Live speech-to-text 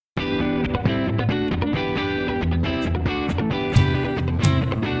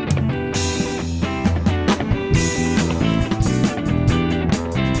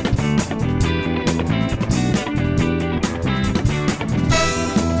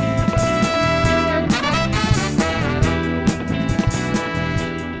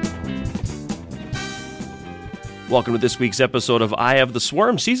Welcome to this week's episode of Eye of the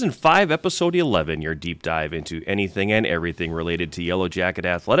Swarm, Season 5, Episode 11, your deep dive into anything and everything related to Yellowjacket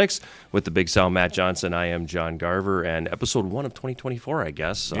athletics. With the Big Sound Matt Johnson, I am John Garver, and Episode 1 of 2024, I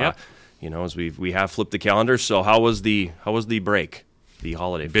guess. Yeah. As we have flipped the calendar, so how was the break, the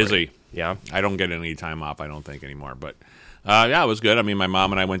holiday break? Busy. Yeah? I don't get any time off, I don't think, anymore. But, it was good. I mean, my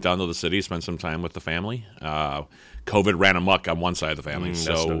mom and I went down to the city, spent some time with the family. COVID ran amok on one side of the family.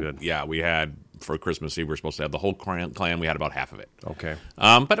 That's no good. Yeah, we had... For Christmas Eve, we were supposed to have the whole clan. We had about half of it. Okay.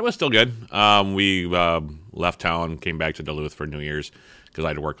 But it was still good. We left town, came back to Duluth for New Year's because I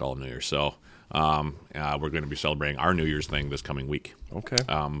had to work all of New Year's. So we're going to be celebrating our New Year's thing this coming week. Okay.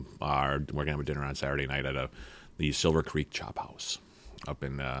 We're going to have a dinner on Saturday night at the Silver Creek Chop House up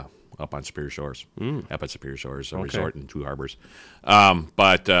on Superior Shores. Up at Superior Shores, a resort in Two Harbors. Other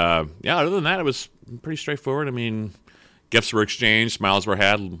than that, it was pretty straightforward. I mean, gifts were exchanged, smiles were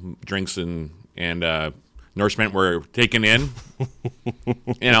had, drinks and nourishment were taken in.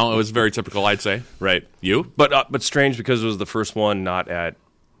 It was very typical, I'd say. Right. You? But strange because it was the first one not at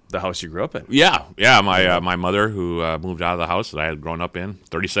the house you grew up in. Yeah. My mother, who moved out of the house that I had grown up in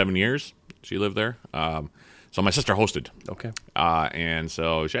 37 years, she lived there. So my sister hosted. Okay. And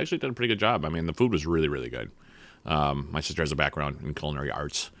so she actually did a pretty good job. I mean, the food was really, really good. My sister has a background in culinary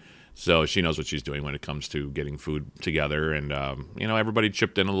arts. So she knows what she's doing when it comes to getting food together, and everybody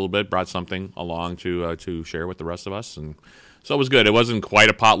chipped in a little bit, brought something along to share with the rest of us, and so it was good. It wasn't quite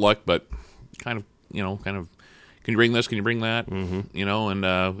a potluck, but kind of, can you bring this? Can you bring that? Mm-hmm. And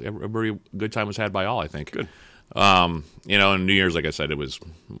every good time was had by all, I think. Good. And New Year's, like I said,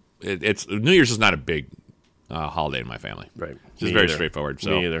 it's New Year's is not a big holiday in my family. Right. It's just very straightforward. So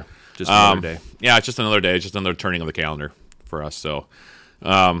Me either. Just another day. Yeah, it's just another day. It's just another turning of the calendar for us. So.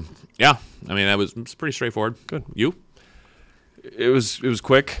 I mean, it was pretty straightforward. Good. You? It was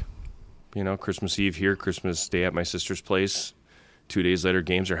quick. Christmas Eve here, Christmas Day at my sister's place. 2 days later,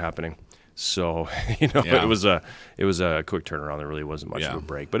 games are happening. So, it was a quick turnaround. There really wasn't much of a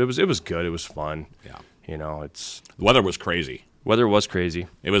break, but it was good. It was fun. Yeah. The weather was crazy. Weather was crazy.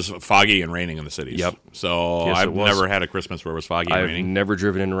 It was foggy and raining in the cities. Yep. So yes, I've never had a Christmas where it was foggy and raining. I've never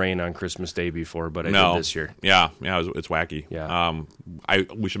driven in rain on Christmas Day before, but I did this year. Yeah, it's wacky. Yeah.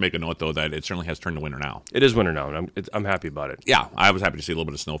 We should make a note, though, that it certainly has turned to winter now. It is winter now, and I'm happy about it. Yeah, I was happy to see a little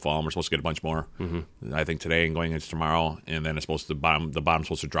bit of snowfall, and we're supposed to get a bunch more, I think, today and going into tomorrow, and then it's supposed to the bottom's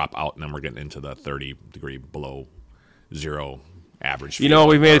supposed to drop out, and then we're getting into the 30-degree below zero average. We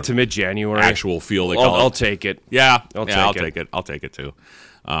made it to mid-January. Actual feel, they call it. I'll take it. Yeah, I'll take it. I'll take it, too.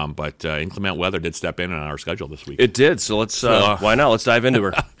 But inclement weather did step in on our schedule this week. It did, so let's why not? Let's dive into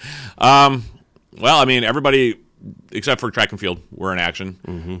her. Well, I mean, everybody except for track and field, we're in action.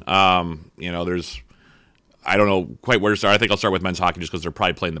 There's, I don't know quite where to start. I think I'll start with men's hockey just because they're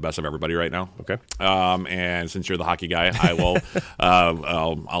probably playing the best of everybody right now. Okay. And since you're the hockey guy, I will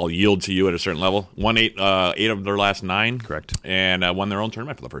I'll yield to you at a certain level. Won eight of their last 9. Correct. And won their own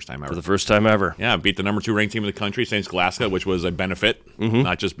tournament for the first time ever. For the first time ever. Yeah, beat the number 2 ranked team in the country, St. Scholastica, which was a benefit,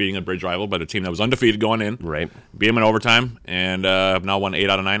 not just beating a bridge rival, but a team that was undefeated going in. Right. Beat them in overtime, and have now won 8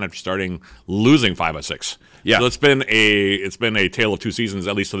 out of 9 after losing 5 of 6. Yeah. So it's been a tale of 2 seasons,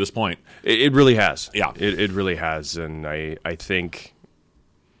 at least to this point. It really has. Yeah. It really has. And I think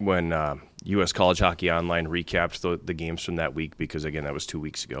when U.S. College Hockey Online recapped the games from that week, because, again, that was 2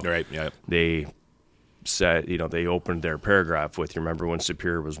 weeks ago. Right, yeah. They said, they opened their paragraph with, you remember when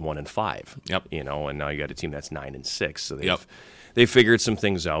Superior was 1-5? Yep. And now you got a team that's 9-6. So they figured some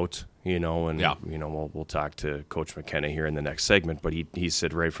things out, we'll talk to Coach McKenna here in the next segment, but he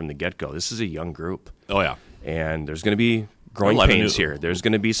said right from the get-go, this is a young group. Oh, yeah. And there's going to be growing pains here. There's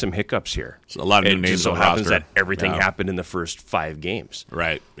going to be some hiccups here. So a lot of new names. It just so on the happens roster. that everything happened in the first 5 games.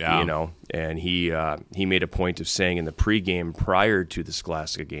 Right. Yeah. And he made a point of saying in the pregame prior to the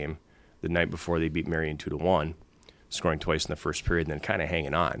Scholastica game, the night before they beat Marion 2-1, scoring twice in the first period and then kind of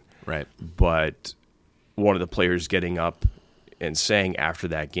hanging on. Right. But one of the players getting up and saying after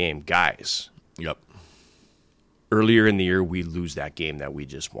that game, guys. Yep. Earlier in the year, we lose that game that we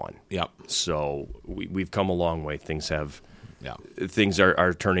just won. Yep. So we've come a long way. Things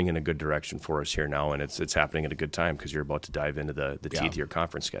are turning in a good direction for us here now, and it's happening at a good time because you're about to dive into the teeth of your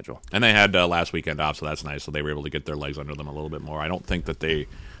conference schedule. And they had last weekend off, so that's nice. So they were able to get their legs under them a little bit more. I don't think that they've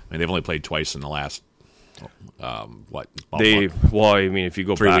only played twice in the last if you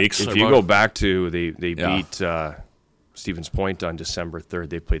go 3 back, weeks. If you go back to they beat Stevens Point on December 3rd.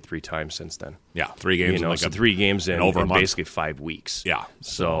 They've played 3 times since then. Yeah, 3 games. So 3 games in over a month. Basically 5 weeks. Yeah.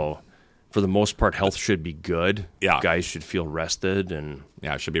 So for the most part, health should be good. Yeah. Guys should feel rested and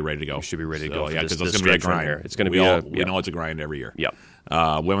should be ready to go. Should be ready to go. Yeah, because it's going to be a grind. It's going to be we know it's a grind every year. Yeah.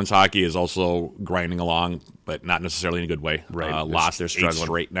 Women's hockey is also grinding along, but not necessarily in a good way. Right. Lost they're 8 struggling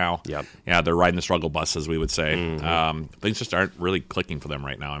straight now. Yep. Yeah, they're riding the struggle bus, as we would say. Mm-hmm. Things just aren't really clicking for them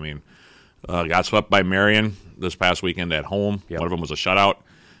right now. I mean, got swept by Marion this past weekend at home. Yep. One of them was a shutout,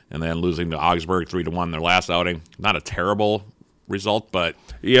 and then losing to Augsburg 3-1 their last outing. Not a terrible result, but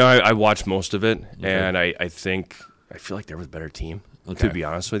yeah, I watched most of it, and I feel like they were the better team. To be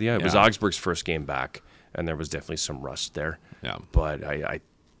honest with you, it was Augsburg's first game back, and there was definitely some rust there. Yeah, but I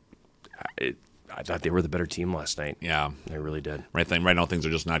thought they were the better team last night. Yeah, they really did. Right now, things are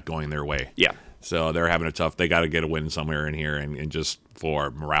just not going their way. Yeah, so they're having a tough. They got to get a win somewhere in here, and just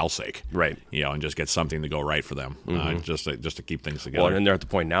for morale's sake, right? And just get something to go right for them, just to keep things together. Well, and they're at the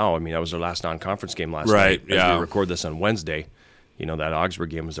point now. I mean, that was their last non-conference game last night. Right. Yeah. As we record this on Wednesday. That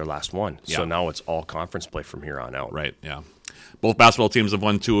Augsburg game was their last one. Yeah. So now it's all conference play from here on out. Right, yeah. Both basketball teams have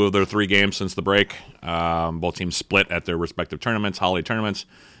won 2 of their 3 games since the break. Both teams split at their respective tournaments, holiday tournaments,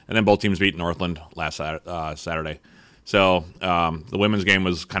 and then both teams beat Northland last Saturday. So the women's game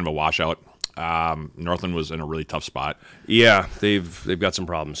was kind of a washout. Northland was in a really tough spot. Yeah, they've got some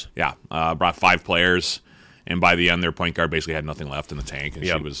problems. Yeah, brought 5 players, and by the end, their point guard basically had nothing left in the tank,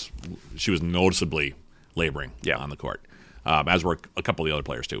 and she was noticeably laboring on the court. As were a couple of the other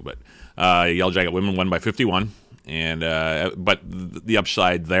players too. But Yellowjacket women won by 51, and but the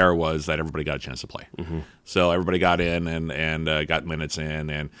upside there was that everybody got a chance to play. Mm-hmm. So everybody got in and got minutes in,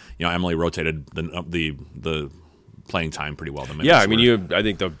 and Emily rotated the playing time pretty well. I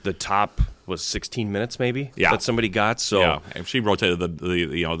think the top was 16 minutes maybe that somebody got. So yeah, and she rotated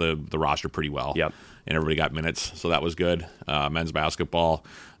the roster pretty well. Yep. And everybody got minutes, so that was good. Men's basketball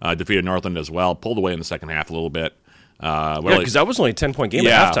defeated Northland as well, pulled away in the second half a little bit. Because that was only a 10-point game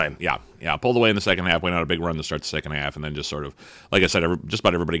at halftime. Yeah. Pulled away in the second half, went on a big run to start the second half, and then just sort of, like I said, just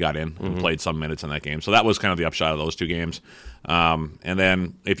about everybody got in and played some minutes in that game. So that was kind of the upshot of those 2 games. And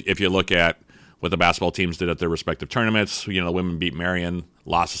then if you look at what the basketball teams did at their respective tournaments, the women beat Marion,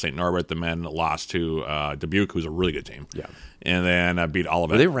 lost to St. Norbert, the men lost to Dubuque, who's a really good team. Yeah. And then beat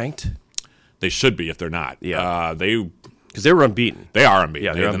Olivet. Are they ranked? They should be if they're not. Yeah. Because they were unbeaten. They are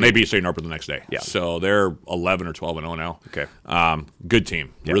unbeaten. Yeah, and they beat St. Norbert the next day. Yeah. So they're 11 or 12-0 now. Okay. Good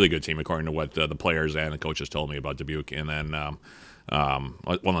team. Yeah. Really good team, according to what the players and the coaches told me about Dubuque. And then,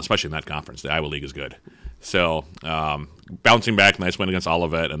 especially in that conference, the Iowa League is good. So bouncing back, nice win against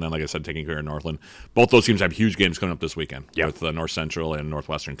Olivet, and then, like I said, taking care of Northland. Both those teams have huge games coming up this weekend with North Central and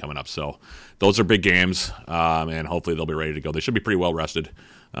Northwestern coming up. So those are big games, and hopefully they'll be ready to go. They should be pretty well rested.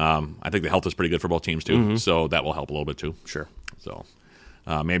 I think the health is pretty good for both teams too, so that will help a little bit too. Sure. So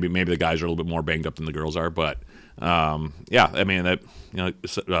maybe the guys are a little bit more banged up than the girls are, but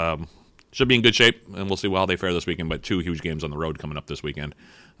should be in good shape, and we'll see how they fare this weekend. But 2 huge games on the road coming up this weekend,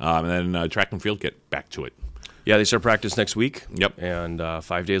 and then track and field get back to it. Yeah, they start practice next week. Yep. And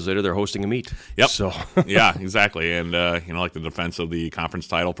 5 days later, they're hosting a meet. Yep. So yeah, exactly. And like the defense of the conference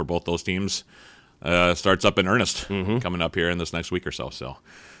title for both those teams starts up in earnest coming up here in this next week or so. So.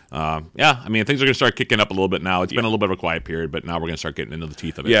 Things are going to start kicking up a little bit now. It's been a little bit of a quiet period, but now we're going to start getting into the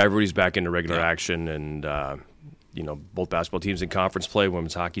teeth of it. Yeah, everybody's back into regular action, and both basketball teams in conference play.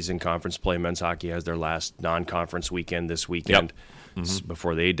 Women's hockey's in conference play. Men's hockey has their last non-conference weekend this weekend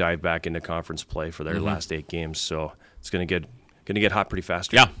before they dive back into conference play for their last 8 games. So it's going to get hot pretty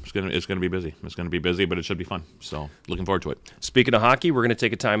fast. Yeah, it's going to be busy. It's going to be busy, but it should be fun. So looking forward to it. Speaking of hockey, we're going to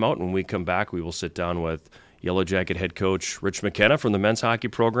take a timeout. When we come back, we will sit down with Yellowjacket head coach Rich McKenna from the men's hockey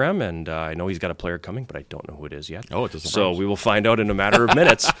program, and I know he's got a player coming, but I don't know who it is yet. Oh, it's a surprise. So we will find out in a matter of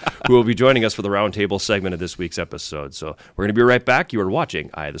minutes who will be joining us for the roundtable segment of this week's episode. So we're going to be right back. You are watching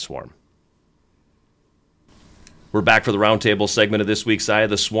Eye of the Swarm. We're back for the roundtable segment of this week's Eye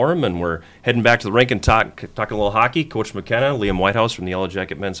of the Swarm, and we're heading back to the rink and talking a little hockey. Coach McKenna, Liam Whitehouse from the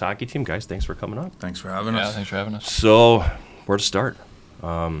Yellowjacket men's hockey team. Guys, thanks for coming on. Thanks for having us. Yeah, thanks for having us. So where to start?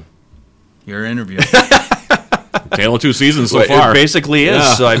 Your interview. Tale of 2 seasons so far. It basically is.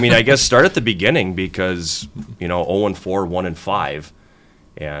 Yeah. So, I guess start at the beginning because, 0-4, 1-5,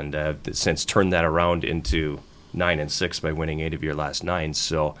 and since turned that around into 9-6 by winning 8 of your last 9.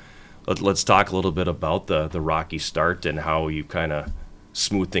 So let's talk a little bit about the rocky start and how you kind of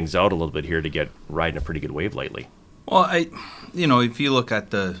smooth things out a little bit here to get riding a pretty good wave lately. Well, if you look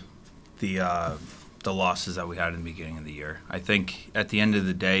at the losses that we had in the beginning of the year, I think at the end of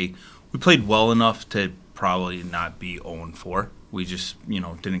the day, we played well enough to probably not be 0-4. We just,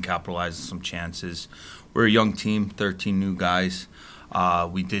 didn't capitalize on some chances. We're a young team, 13 new guys.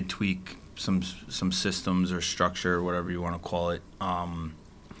 We did tweak some systems or structure, whatever you want to call it.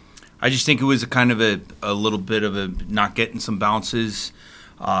 I just think it was a kind of a little bit of a not getting some bounces,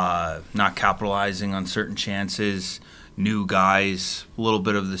 not capitalizing on certain chances, new guys, a little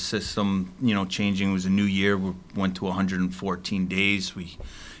bit of the system, changing. It was a new year. We went to 114 days. We,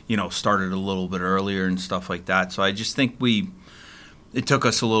 started a little bit earlier and stuff like that. So I just think it took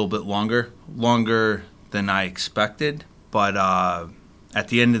us a little bit longer than I expected. But at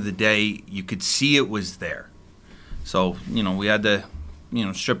the end of the day, you could see it was there. So, we had to,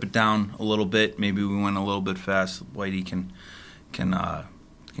 strip it down a little bit. Maybe we went a little bit fast. Whitey can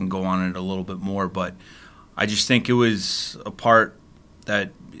go on it a little bit more. But I just think it was a part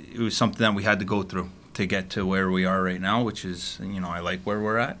that it was something that we had to go through to get to where we are right now, which is, I like where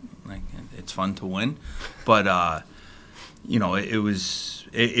we're at. Like, it's fun to win. But, it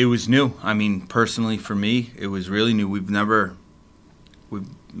was new. I mean, personally for me, it was really new.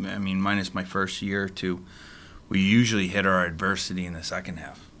 Minus my first year or two, we usually hit our adversity in the second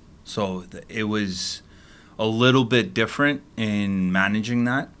half. So it was a little bit different in managing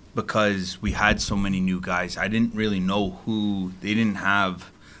that because we had so many new guys. I didn't really know they didn't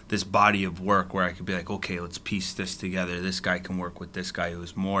have this body of work where I could be like, okay, let's piece this together. This guy can work with this guy. It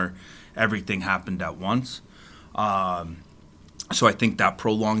was more everything happened at once. So I think that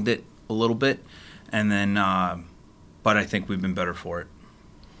prolonged it a little bit. And then, but I think we've been better for it.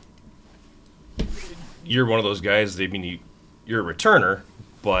 You're one of those guys, you're a returner,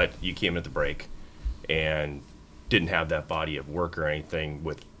 but you came at the break and didn't have that body of work or anything.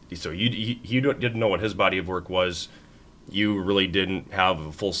 So you didn't know what his body of work was. You really didn't have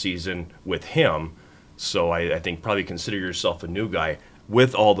a full season with him. So I think probably consider yourself a new guy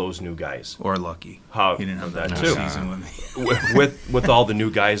with all those new guys. Or lucky. He didn't have that too. Season with me. with all the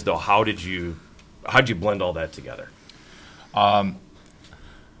new guys, though, how'd you blend all that together?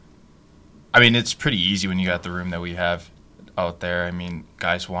 It's pretty easy when you got the room that we have out there.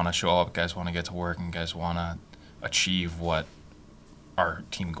 Guys want to show up, guys want to get to work, and guys want to achieve what our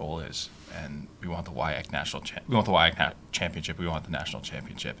team goal is. And we want the WIAC championship. We want the national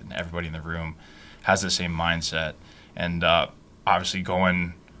championship, and everybody in the room has the same mindset. And obviously,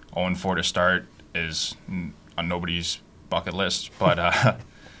 going 0-4 to start is on nobody's bucket list. But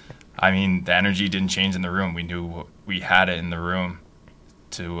the energy didn't change in the room. We knew we had it in the room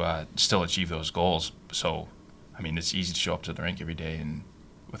to still achieve those goals. So, it's easy to show up to the rink every day and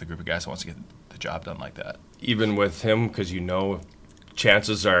with a group of guys that wants to get the job done like that. Even with him, because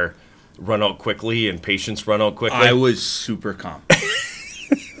chances are run out quickly and patience run out quickly. I was super calm.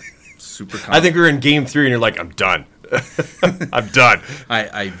 Super calm. I think we were in game 3 and you're like, I'm done. I'm done.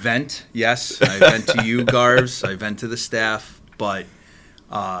 I vent, yes. I vent to you, Garves. I vent to the staff. But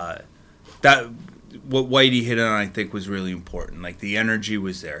what Whitey hit on, I think, was really important. Like, the energy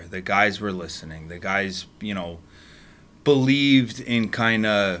was there. The guys were listening. The guys, believed in kind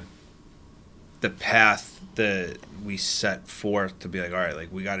of the path that we set forth to be like, all right,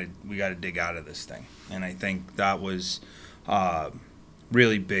 like we got to dig out of this thing. And I think that was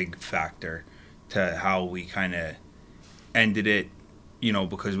really big factor to how we kind of ended it,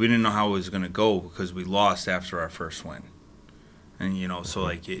 because we didn't know how it was going to go because we lost after our first win. And, so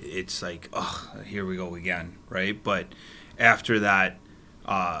like it's like, here we go again, right? But after that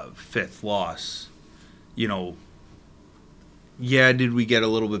fifth loss, did we get a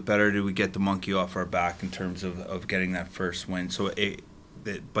little bit better? Did we get the monkey off our back in terms of getting that first win? So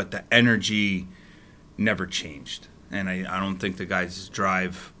but the energy never changed. And I don't think the guys'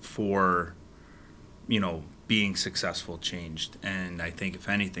 drive for, being successful changed. And I think, if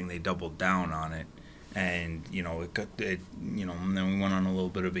anything, they doubled down on it. And, and then we went on a little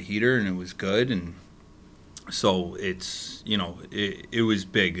bit of a heater, and it was good. And so it's, it was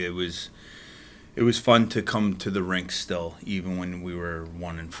big. It was fun to come to the rink still, even when we were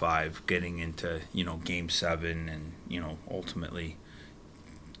 1-5, getting into, Game 7 and, ultimately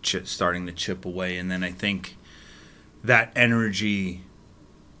starting to chip away. And then I think that energy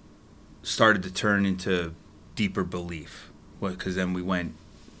started to turn into deeper belief, because then we went,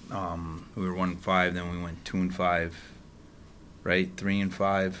 we were 1-5, then we went 2-5, right?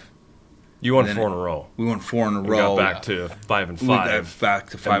 3-5. You won 4 in a row. We won 4 in a row. Got back to 5-5. We got back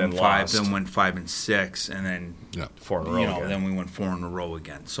to 5-5, then went 5-6, and then 4 in a row. Then we went 4 in a row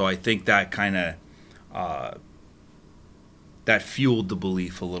again. So I think that kind of that fueled the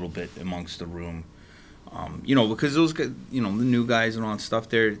belief a little bit amongst the room. Because those guys, the new guys and all that stuff,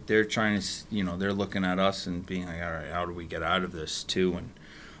 they're trying to, they're looking at us and being like, all right, how do we get out of this too?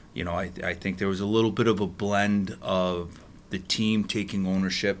 And I think there was a little bit of a blend of the team taking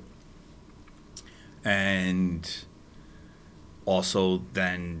ownership, and also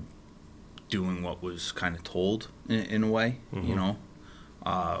then doing what was kind of told in a way,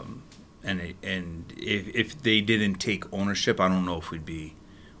 And if they didn't take ownership, I don't know if we'd be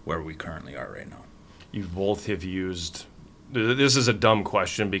where we currently are right now. You both have used. This is a dumb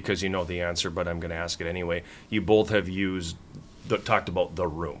question because you know the answer, but I'm going to ask it anyway. You both have talked about the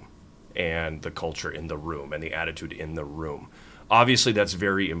room and the culture in the room and the attitude in the room. Obviously, that's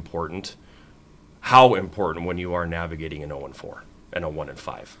very important. How important when you are navigating an 0-4 and a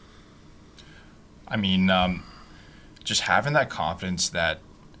 1-5? I mean, just having that confidence that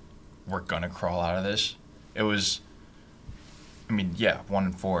we're gonna crawl out of this. It was. I mean, yeah,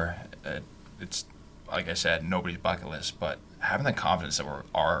 1-4. It's like I said, nobody's bucket list, but having the confidence that we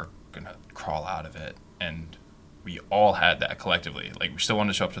are gonna crawl out of it, and we all had that collectively. Like, we still wanted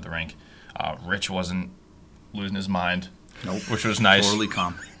to show up to the rink. Rich wasn't losing his mind, Nope. which was nice. Totally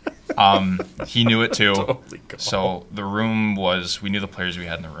calm. He knew it too. Totally calm. So the room was. We knew the players we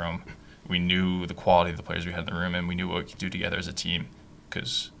had in the room. We knew the quality of the players we had in the room, and we knew what we could do together as a team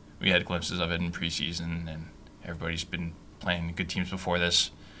because we had glimpses of it in preseason, and everybody's been playing good teams before this.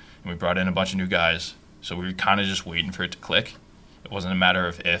 And we brought in a bunch of new guys, so we were kind of just waiting for it to click. It wasn't a matter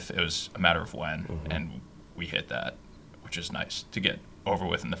of if, it was a matter of when, and we hit that, which is nice to get over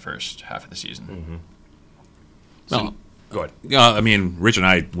with in the first half of the season. Well, Go ahead. I mean, Rich and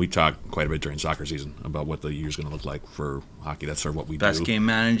I, we talked quite a bit during soccer season about what the year's going to look like for hockey. That's sort of what we Best do. game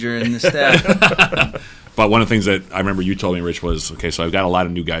manager in the staff. But one of the things that I remember you told me, Rich, was, okay, so I've got a lot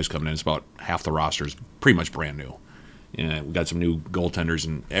of new guys coming in. It's about half the roster is pretty much brand new. And we've got some new goaltenders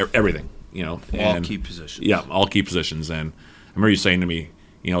and everything, you know. All key positions. Yeah, all key positions. And I remember you saying to me,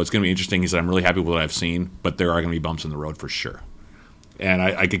 you know, it's going to be interesting. He said, I'm really happy with what I've seen, but there are going to be bumps in the road for sure. And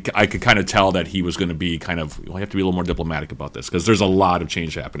I could kind of tell that he was going to be kind of, well, you have to be a little more diplomatic about this because there's a lot of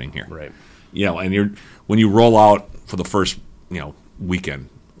change happening here. Right. You know, and when you roll out for the first, you know, weekend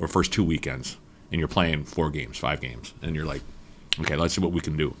or first 2 weekends and you're playing 4 games, 5 games, and you're like, okay, let's see what we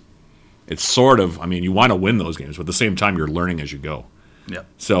can do. It's sort of, I mean, you want to win those games, but at the same time, you're learning as you go. Yeah.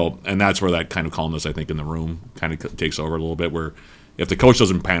 So, and that's where that kind of calmness, I think, in the room kind of takes over a little bit, where if the coach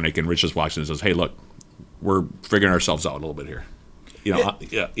doesn't panic and Rich just walks in and says, hey, look, we're figuring ourselves out a little bit here. You know,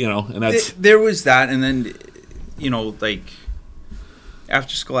 you know, and that's... There was that, and then, you know, like,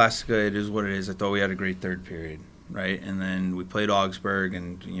 after Scholastica, it is what it is. I thought we had a great third period, right? And then we played Augsburg,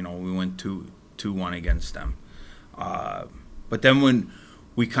 and, you know, we went 2-1 against them. But then when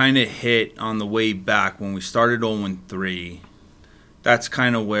we kind of hit on the way back, when we started 0-3, that's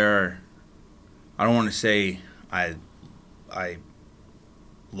kind of where, I don't want to say I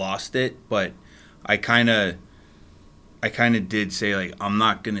lost it, but I kind of did say, like, I'm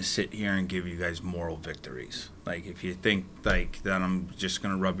not going to sit here and give you guys moral victories. Like, if you think, like, that I'm just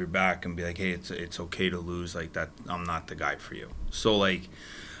going to rub your back and be like, hey, it's okay to lose, like, that, I'm not the guy for you. So, like,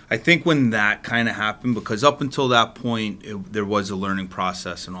 I think when that kind of happened, because up until that point, there was a learning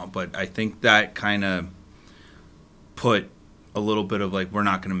process and all, but I think that kind of put a little bit of, like, we're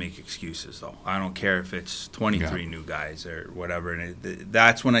not going to make excuses, though. I don't care if it's 23 new guys or whatever. And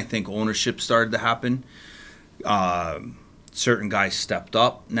that's when I think ownership started to happen. Certain guys stepped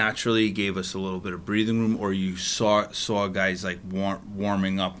up naturally, gave us a little bit of breathing room, or you saw guys like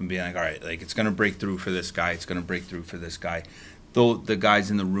warming up and being like, all right, like, it's going to break through for this guy, it's going to break through for this guy. Though the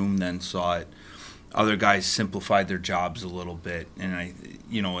guys in the room then saw it, other guys simplified their jobs a little bit, and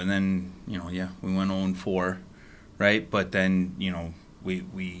we went 0-4, right? But then, you know, we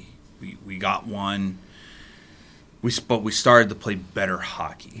got one. But we started to play better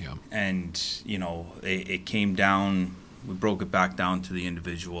hockey. Yeah. And, you know, it came down, we broke it back down to the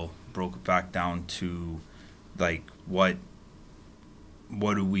individual, broke it back down to, like, what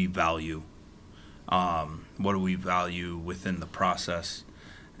do we value? What do we value within the process?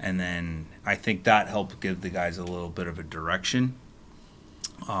 And then I think that helped give the guys a little bit of a direction.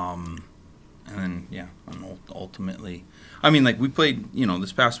 And then, and ultimately, I mean, like, we played, you know,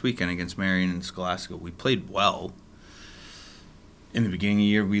 this past weekend against Marion and Scholastica, we played well. In the beginning of the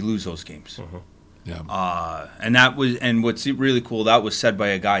year, we lose those games. Yeah. And what's really cool, that was said by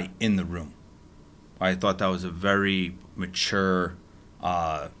a guy in the room. I thought that was a very mature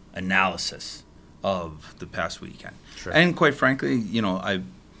analysis of the past weekend. Sure. And quite frankly, you know,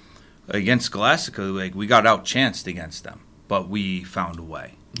 against Scholastica, like, we got outchanced against them, but we found a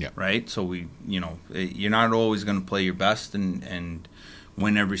way. Yeah. Right? So we, you know, you're not always going to play your best and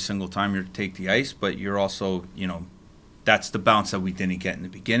win every single time you take the ice, but you're also, you know, that's the bounce that we didn't get in the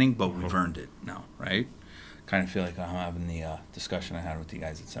beginning, but we've earned it now, right? Kind of feel like I'm having the discussion I had with you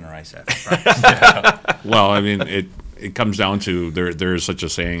guys at Center Ice after practice. Yeah. Well, I mean, it comes down to there is such a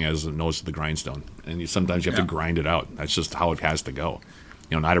saying as nose to the grindstone, and sometimes you have to grind it out. That's just how it has to go.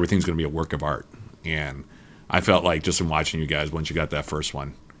 You know, not everything's going to be a work of art, and I felt like just from watching you guys, once you got that first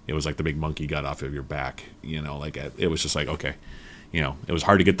one, it was like the big monkey got off of your back. Like it was just like, okay, it was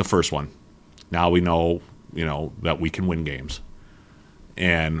hard to get the first one. Now we know, that we can win games.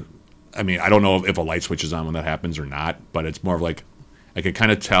 And I mean, I don't know if a light switch is on when that happens or not, but it's more of like I could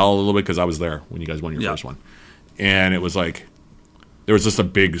kind of tell a little bit because I was there when you guys won your first one, and it was like there was just a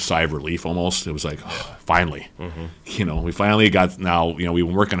big sigh of relief almost. It was like, oh, finally, we finally got. Now we've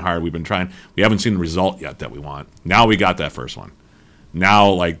been working hard. We've been trying. We haven't seen the result yet that we want. Now we got that first one. Now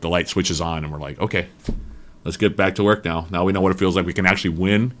like the light switches on, and we're like, okay, let's get back to work now. Now we know what it feels like. We can actually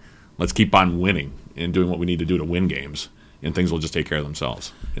win. Let's keep on winning and doing what we need to do to win games. And things will just take care of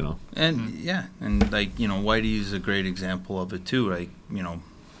themselves, And and like Whitey is a great example of it too. Like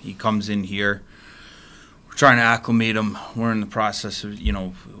he comes in here, we're trying to acclimate him. We're in the process of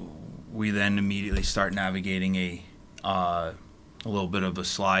we then immediately start navigating a little bit of a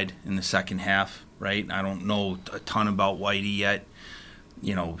slide in the second half. Right, I don't know a ton about Whitey yet.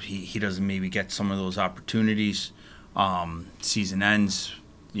 He doesn't maybe get some of those opportunities. Season ends,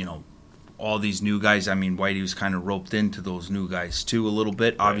 all these new guys. I mean, Whitey was kind of roped into those new guys too a little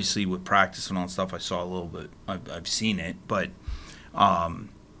bit. Right. Obviously, with practice and all that stuff, I saw a little bit. I've seen it, but and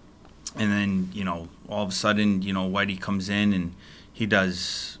then all of a sudden, Whitey comes in and he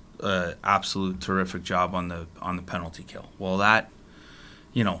does an absolute terrific job on the penalty kill. Well, that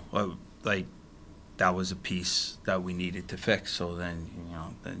that was a piece that we needed to fix. So then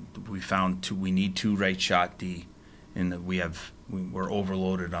then we found we need 2 right shot D. And we're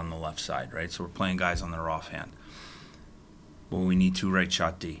overloaded on the left side, right? So we're playing guys on their offhand. Well, we need 2 right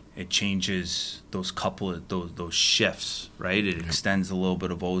shot D. It changes those couple of those shifts, right? It extends a little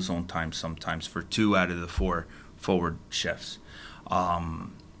bit of ozone time sometimes for 2 out of the 4 forward shifts.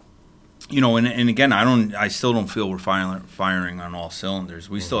 And again, I still don't feel we're firing on all cylinders.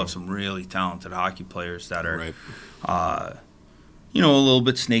 We still have some really talented hockey players that are. Right. A little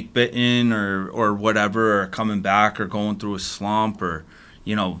bit snake bitten or whatever, or coming back or going through a slump or,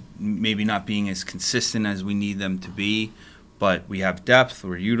 maybe not being as consistent as we need them to be. But we have depth.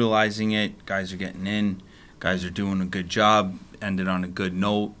 We're utilizing it. Guys are getting in. Guys are doing a good job. Ended on a good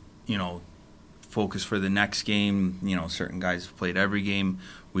note. Focus for the next game. Certain guys have played every game.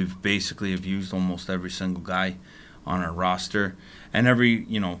 We've basically have used almost every single guy on our roster. And every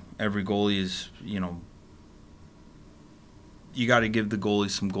goalie is, you got to give the goalie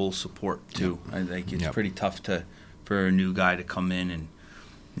some goal support too. I think it's pretty tough for a new guy to come in and,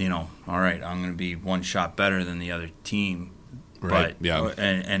 all right, I'm going to be one shot better than the other team, right? But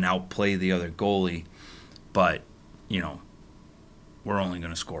and outplay the other goalie, but we're only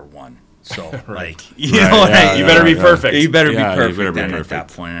going to score 1. So you better be perfect. You better be perfect. At that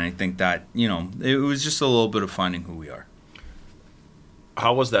point, and I think that it was just a little bit of finding who we are.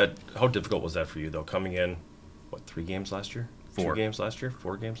 How was that? How difficult was that for you though? Coming in, 3 games last year? 4 games last year?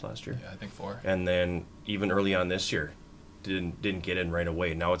 4 games last year? Yeah, I think 4. And then even early on this year, didn't get in right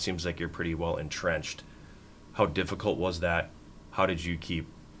away. Now it seems like you're pretty well entrenched. How difficult was that? How did you keep,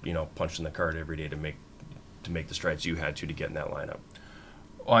 punching the card every day to make the strides you had to get in that lineup?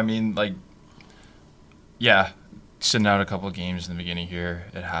 Well, I mean, sitting out a couple of games in the beginning here,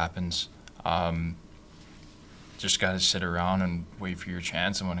 it happens. Just got to sit around and wait for your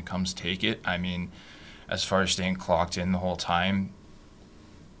chance, and when it comes, take it. I mean, as far as staying clocked in the whole time,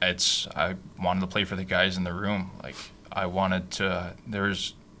 I wanted to play for the guys in the room. I wanted to,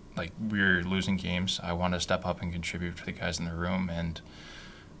 we were losing games. I wanted to step up and contribute to the guys in the room and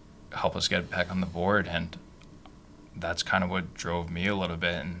help us get back on the board. And that's kind of what drove me a little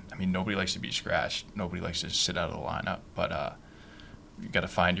bit. And I mean, nobody likes to be scratched. Nobody likes to sit out of the lineup, but you got to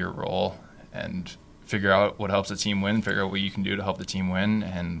find your role and figure out what helps the team win, figure out what you can do to help the team win,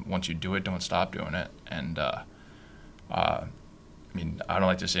 and once you do it, don't stop doing it. And I mean, I don't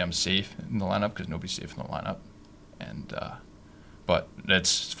like to say I'm safe in the lineup because nobody's safe in the lineup. And but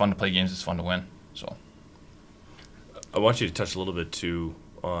it's fun to play games. It's fun to win. So I want you to touch a little bit too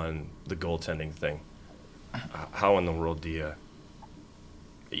on the goaltending thing. How in the world do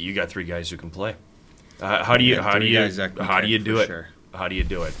you got 3 guys who can play? How do you do it? Sure. How do you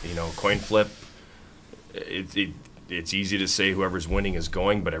do it? Coin flip. It's easy to say whoever's winning is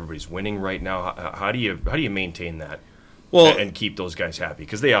going, but everybody's winning right now. How do you maintain that? And keep those guys happy,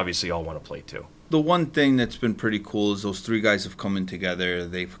 because they obviously all want to play too. The one thing that's been pretty cool is those 3 guys have come in together.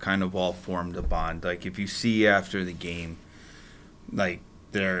 They've kind of all formed a bond. If you see after the game,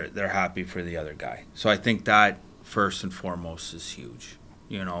 they're happy for the other guy. So I think that first and foremost is huge.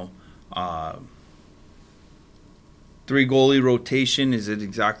 3 goalie rotation, is it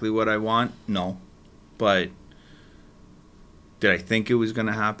exactly what I want? No. But did I think it was going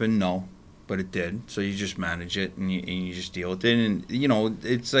to happen? No. but it did. So you just manage it and you just deal with it. And, you know,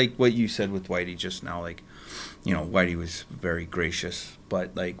 it's like what you said with Whitey just now. Like, you know, Whitey was very gracious.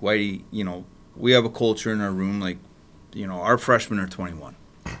 But, like, Whitey, you know, we have a culture in our room. Like, you know, our freshmen are 21.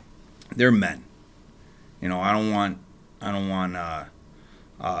 They're men. You know, I don't want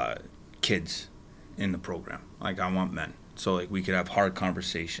kids in the program. Like, I want men. So, like, we could have hard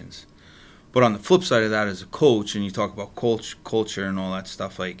conversations. But on the flip side of that, as a coach, and you talk about culture and all that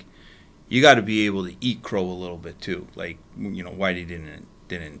stuff, like, you got to be able to eat crow a little bit too. Like, you know, Whitey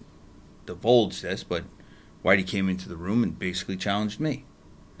didn't divulge this, but Whitey came into the room and basically challenged me,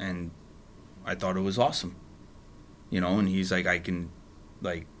 and I thought it was awesome. You know, and he's like, I can,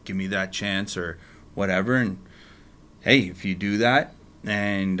 like, give me that chance or whatever, and hey, if you do that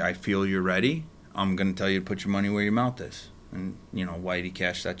and I feel you're ready, I'm gonna tell you to put your money where your mouth is. And, you know, Whitey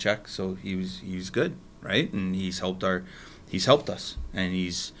cashed that check, so he was good, right? And he's helped us, and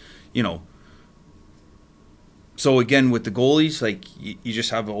he's, you know. So again, with the goalies, like, you just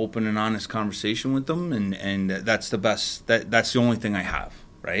have an open and honest conversation with them, and that's the best. That's the only thing I have,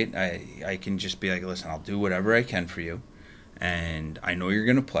 right? I can just be like, listen, I'll do whatever I can for you, and I know you're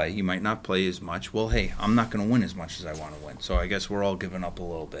gonna play. You might not play as much. Well, hey, I'm not gonna win as much as I want to win, so I guess we're all giving up a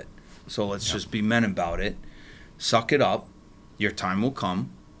little bit. So let's just be men about it. Suck it up. Your time will come,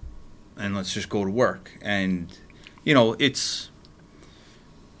 and let's just go to work. And, you know, it's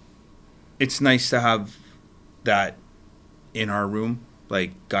nice to have that in our room,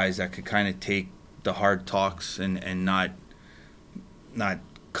 like, guys that could kind of take the hard talks and not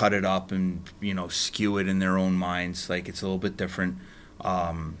cut it up and, you know, skew it in their own minds. Like, it's a little bit different.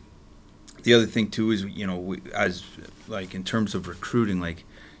 The other thing too is, you know, as like in terms of recruiting, like,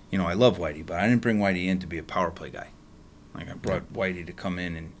 you know, I love Whitey, but I didn't bring Whitey in to be a power play guy. Like, I brought Whitey to come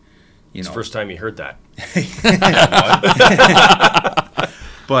in and, you know. It's the first time you heard that.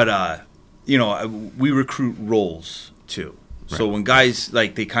 But, you know, we recruit roles too. Right. So when guys,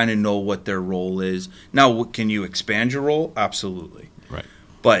 like, they kind of know what their role is. Now, can you expand your role? Absolutely. Right.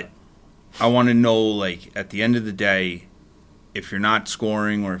 But I want to know, like, at the end of the day, if you're not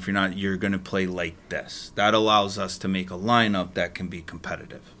scoring or if you're not, you're going to play like this. That allows us to make a lineup that can be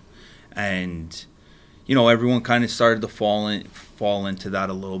competitive. And, you know, everyone kind of started to fall into that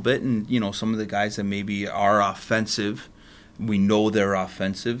a little bit. And, you know, some of the guys that maybe are offensive, we know they're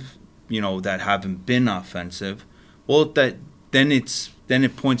offensive, you know, that haven't been offensive. Well, then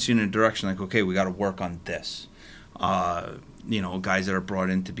it points you in a direction like, okay, we got to work on this. You know, guys that are brought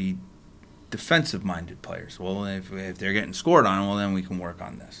in to be defensive-minded players. Well, if they're getting scored on, well, then we can work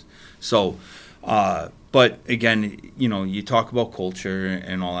on this. So, but again, you know, you talk about culture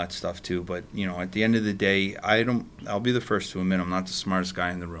and all that stuff too. But, you know, at the end of the day, I'll be the first to admit I'm not the smartest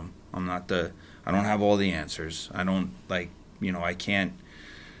guy in the room. I don't have all the answers. I don't, like, you know, I can't.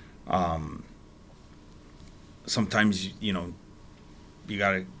 Sometimes, you know, you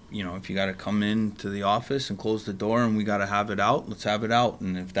gotta, you know, if you gotta come into the office and close the door and we gotta have it out, let's have it out.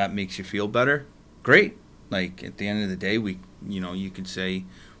 And if that makes you feel better, great. Like, at the end of the day, you can say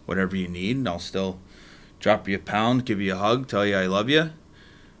whatever you need, and I'll still drop you a pound, give you a hug, tell you I love you,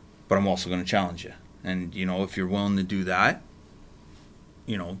 but I'm also going to challenge you. And, you know, if you're willing to do that,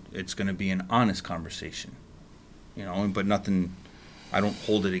 you know, it's going to be an honest conversation, you know, but nothing, I don't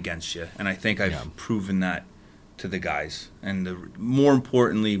hold it against you. And I think I've proven that to the guys. And more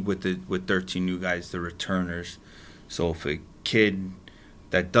importantly, with 13 new guys, the returners. So if a kid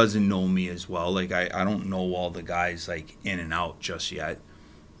that doesn't know me as well, like, I don't know all the guys, like, in and out just yet.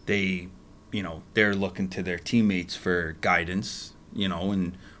 They, you know, they're looking to their teammates for guidance, you know,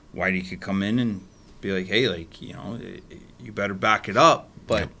 and Whitey could come in and be like, hey, like, you know, you better back it up,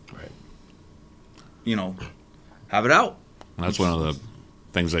 but, you know, have it out. And that's one of the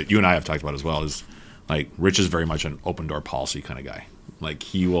things that you and I have talked about as well is, like, Rich is very much an open door policy kind of guy. Like,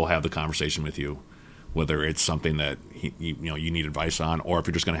 he will have the conversation with you, whether it's something that you need advice on, or if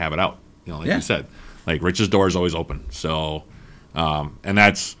you're just going to have it out. You know, like you said, like, Rich's door is always open. So, and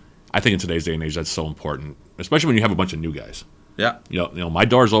that's, I think in today's day and age, that's so important, especially when you have a bunch of new guys. Yeah. You know, my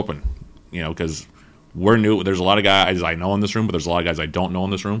door's open. You know, because we're new. There's a lot of guys I know in this room, but there's a lot of guys I don't know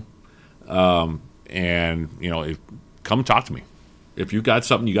in this room. And, you know, come talk to me. If you got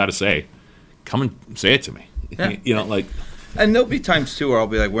something you got to say, come and say it to me. Yeah. You know, like. And there'll be times, too, where I'll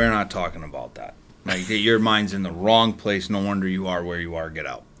be like, we're not talking about that. Like, your mind's in the wrong place. No wonder you are where you are. Get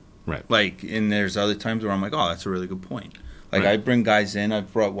out. Right. Like, and there's other times where I'm like, oh, that's a really good point. Like, I bring guys in.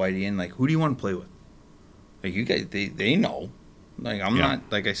 I've brought Whitey in. Like, who do you want to play with? Like, you guys, they know. Like, I'm not,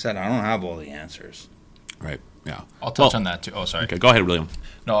 like I said, I don't have all the answers. Right. Yeah. I'll touch on that, too. Oh, sorry. Okay, go ahead, William.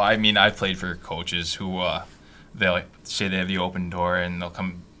 No, I mean, I've played for coaches who they'll say they have the open door and they'll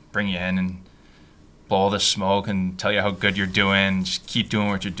come bring you in and blow all the smoke and tell you how good you're doing. Just keep doing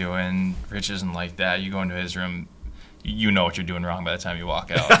what you're doing. Rich isn't like that. You go into his room, you know what you're doing wrong by the time you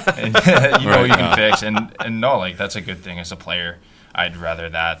walk out. And you know what you can fix. And no, like, that's a good thing as a player. I'd rather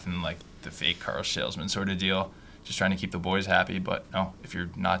that than, like, the fake car salesman sort of deal. Just trying to keep the boys happy. But no, if you're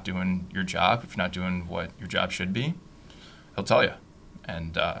not doing your job, if you're not doing what your job should be, he'll tell you.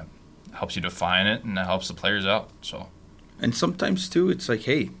 And helps you define it, and that helps the players out. So, and sometimes, too, it's like,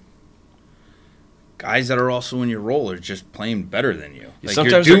 hey, guys that are also in your role are just playing better than you. Like,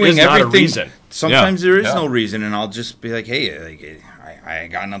 sometimes you're doing there is everything. not a reason. Sometimes there is no reason, and I'll just be like, hey, like, I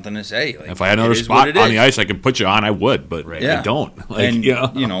ain't got nothing to say. Like, if I had another spot on the ice I could put you on, I would, but I don't. Like, and,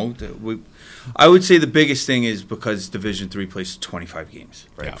 you know, I would say the biggest thing is because Division III plays 25 games.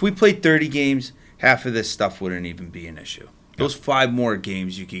 Right? Yeah. If we played 30 games, half of this stuff wouldn't even be an issue. Those 5 more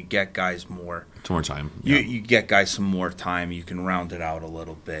games, you could get guys more. It's more time. You get guys some more time. You can round it out a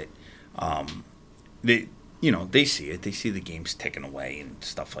little bit. They see it. They see the games ticking away and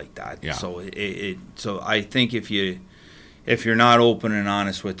stuff like that. Yeah. So so I think if you're not open and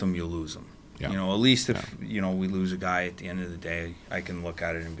honest with them, you lose them. Yeah. You know, at least if we lose a guy at the end of the day, I can look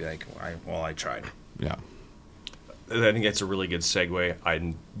at it and be like, I tried. Yeah. I think that's a really good segue.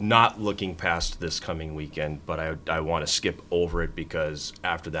 I'm not looking past this coming weekend, but I want to skip over it because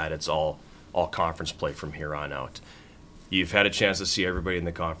after that it's all conference play from here on out. You've had a chance to see everybody in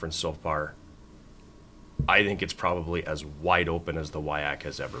the conference so far. I think it's probably as wide open as the WIAC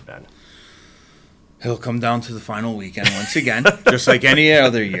has ever been. It'll come down to the final weekend once again, just like any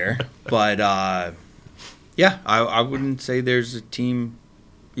other year. But, I wouldn't say there's a team,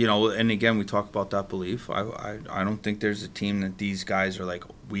 and again, we talk about that belief. I don't think there's a team that these guys are like,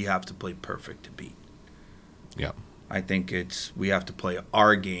 we have to play perfect to beat. Yeah. I think we have to play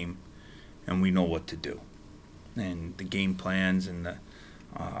our game, and we know what to do. And the game plans and the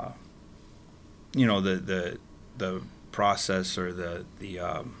process or the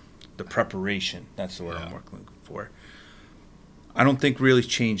preparation, that's the word I'm looking for. I don't think really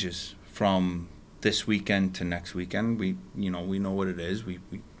changes from this weekend to next weekend. We know what it is.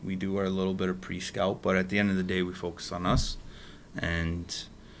 We do our little bit of pre-scout, but at the end of the day, we focus on us. And,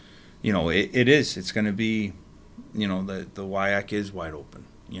 it's going to be, the WIAC is wide open,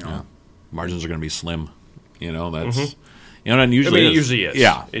 Yeah. Margins are going to be slim. That's, and usually it usually is.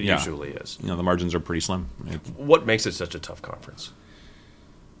 Yeah. It usually is. The margins are pretty slim. What makes it such a tough conference?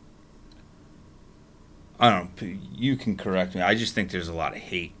 I don't know. You can correct me. I just think there's a lot of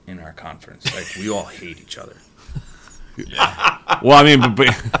hate in our conference. Like, we all hate each other. Yeah. Well, I mean, but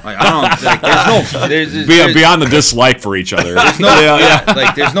like, I don't. There's beyond the dislike for each other.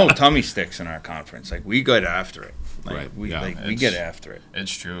 There's no tummy sticks in our conference. Like, we get after it. Right. We get after it.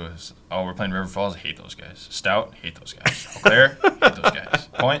 It's true. We're playing River Falls. Hate those guys. Stout. Hate those guys. Eau Claire. Hate those guys.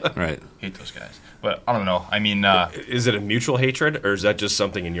 Point. Right. Hate those guys. But I don't know. I mean, is it a mutual hatred, or is that just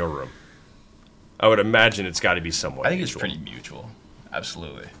something in your room? I would imagine it's got to be somewhat. I think mutual. It's pretty mutual.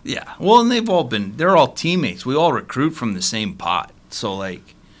 Absolutely. Yeah. Well, and they're all teammates. We all recruit from the same pot. So,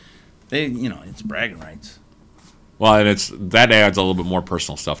 like, it's bragging rights. Well, and that adds a little bit more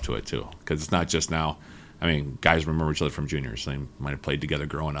personal stuff to it, too. Because it's not just now. I mean, guys remember each other from juniors. They might have played together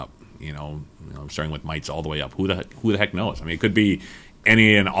growing up. Starting with mites all the way up. Who the heck knows? I mean, it could be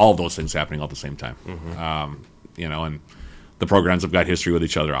any and all of those things happening all at the same time. Mm-hmm. And the programs have got history with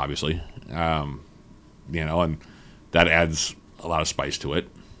each other, obviously. And that adds a lot of spice to it.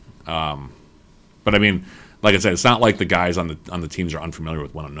 But I mean, like I said, it's not like the guys on the teams are unfamiliar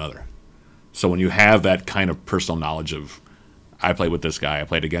with one another. So when you have that kind of personal knowledge of, I played with this guy, I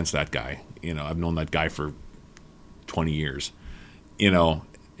played against that guy, I've known that guy for 20 years,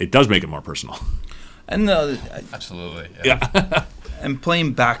 it does make it more personal. And absolutely, yeah. And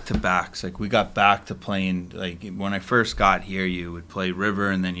playing back-to-backs, like we got back to playing, like when I first got here, you would play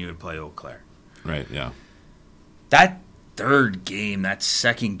River and then you would play Eau Claire. Right, yeah. That third game, that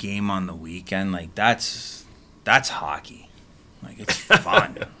second game on the weekend, like that's hockey. Like, it's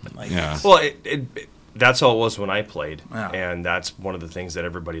fun. Yeah. Well, that's how it was when I played, and that's one of the things that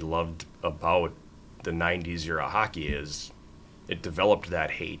everybody loved about the 90s era hockey is it developed that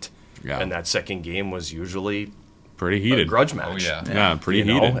hate. Yeah. And that second game was usually pretty heated. A grudge match. Oh, yeah, pretty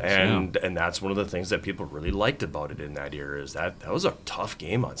heated. And that's one of the things that people really liked about it in that era is that was a tough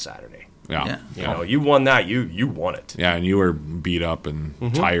game on Saturday. Yeah. You won that, you won it. Yeah, and you were beat up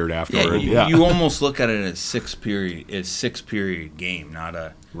and tired afterward. You almost look at it as six period game, not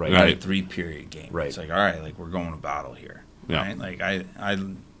a 3-period game. Right. It's like, all right, like we're going to battle here. Yeah. Right? Like I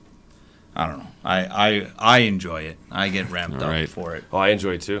don't know. I enjoy it. I get ramped up for it. Oh, I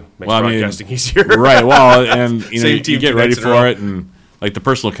enjoy it too. Makes broadcasting easier. Right. Well, and you get ready for it, and like the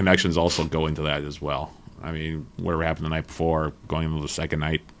personal connections also go into that as well. I mean, whatever happened the night before, going into the second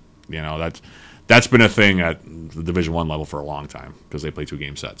night, that's been a thing at the Division I level for a long time because they play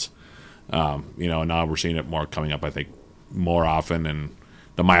 2-game sets. And now we're seeing it more coming up, I think, more often, and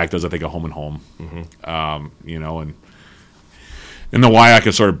the MIAC does, I think, a home and home. And the WIAC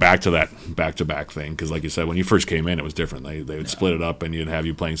is sort of back to that back-to-back thing because, like you said, when you first came in, it was different. They would split it up, and you'd have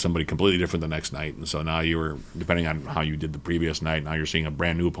you playing somebody completely different the next night. And so now you were, depending on how you did the previous night, now you're seeing a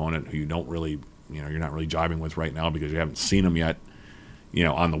brand new opponent who you don't really, you're not really jiving with right now because you haven't seen them yet,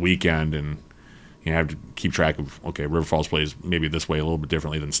 on the weekend, and you have to keep track of, okay, River Falls plays maybe this way a little bit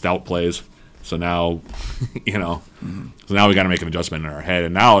differently than Stout plays. So now, so now we got to make an adjustment in our head,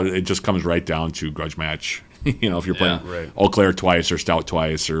 and now it just comes right down to grudge match. If you're playing Eau Claire twice or Stout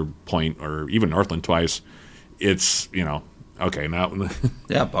twice or Point or even Northland twice, it's, okay, now.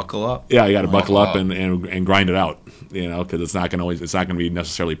 Buckle up. Yeah, you got to buckle up and grind it out, because it's not going to be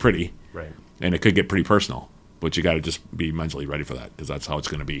necessarily pretty. Right. And it could get pretty personal, but you got to just be mentally ready for that because that's how it's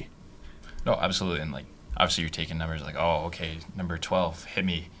going to be. No, absolutely. And, obviously you're taking numbers like, oh, okay, number 12 hit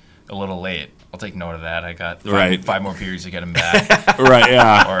me a little late. I'll take note of that. I got five more periods to get him back. Right,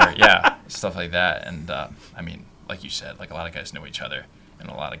 yeah. Or, stuff like that. And, like you said, a lot of guys know each other, and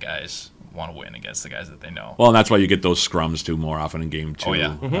a lot of guys want to win against the guys that they know. Well, and that's why you get those scrums, too, more often in Game 2,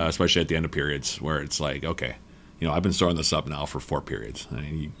 Mm-hmm. Especially at the end of periods, where it's like, okay, I've been storing this up now for 4 periods. I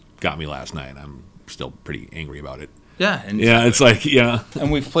mean, you got me last night. I'm still pretty angry about it. Yeah, and it's like,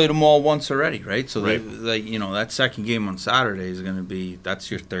 and we've played them all once already, right? So that second game on Saturday is going to be,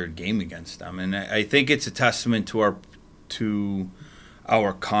 that's your third game against them, and I think it's a testament to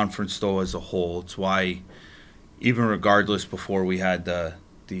our conference though as a whole. It's why, even regardless, before we had the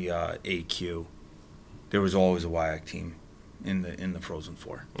AQ, there was always a WIAC team in the Frozen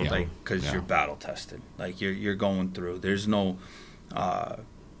Four, because you're battle tested, you're going through. There's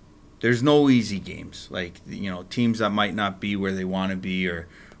no easy games. Teams that might not be where they want to be or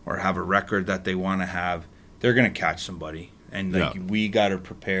have a record that they want to have, they're going to catch somebody. And we got to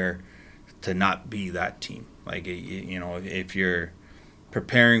prepare to not be that team. If you're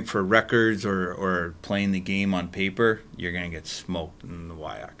preparing for records or playing the game on paper, you're going to get smoked in the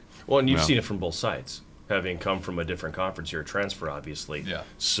WIAC. Well, and you've seen it from both sides. Having come from a different conference, you're a transfer, obviously. Yeah.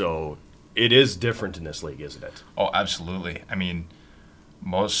 So it is different in this league, isn't it? Oh, absolutely. I mean,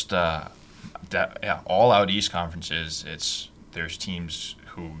 most all out East conferences, there's teams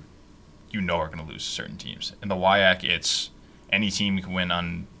who are going to lose to certain teams. In the WIAC, it's any team can win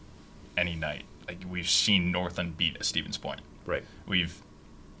on any night. We've seen Northland beat a Stevens Point. Right.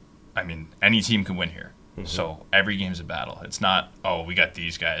 Any team can win here. Mm-hmm. So every game's a battle. It's not, we got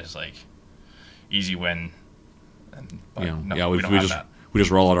these guys, easy win. We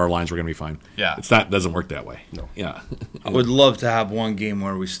just roll out our lines, we're going to be fine. Yeah. Doesn't work that way. No. Yeah. I would love to have one game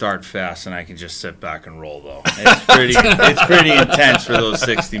where we start fast and I can just sit back and roll, though. It's pretty intense for those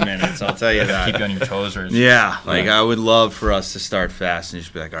 60 minutes, I'll tell you that. Keep you on your toes. I would love for us to start fast and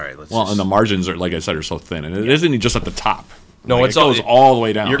just be like, all right, let's and the margins are, like I said, are so thin. And it isn't just at the top. No, it goes all the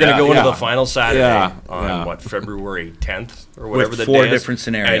way down. You're going to go into the final Saturday on what, February 10th or whatever with the four day is. different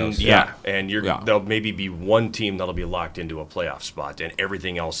scenarios. And there'll maybe be one team that'll be locked into a playoff spot, and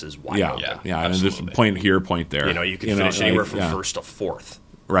everything else is wide open. And this point here, point there. You can finish anywhere from first to fourth,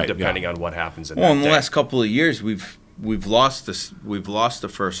 right? Depending on what happens. In the last couple of years, we've lost this. We've lost the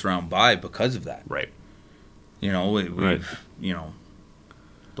first round bye because of that. Right.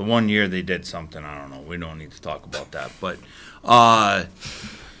 The one year they did something, I don't know. We don't need to talk about that, but. But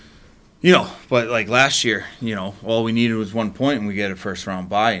last year, all we needed was 1 point and we get a first round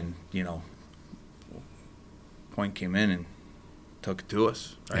bye, and Point came in and took it to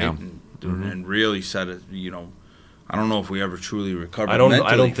us, right? Yeah. And really said it. I don't know if we ever truly recovered. I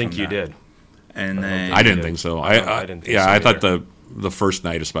don't think you did. And then I didn't think so. I didn't think so I either. thought the first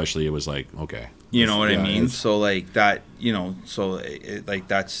night especially, it was like, okay, you know what I mean. So that,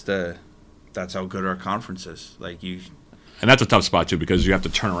 that's how good our conference is. And that's a tough spot, too, because you have to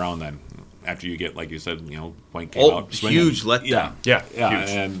turn around then after you get, like you said, Point came out. Huge letdown. Yeah. Huge.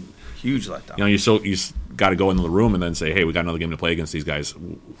 And huge letdown. You got to go into the room and then say, hey, we got another game to play against these guys.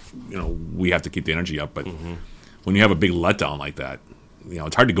 We have to keep the energy up. But when you have a big letdown like that,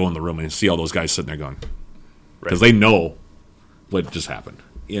 it's hard to go in the room and see all those guys sitting there going, because they know what just happened.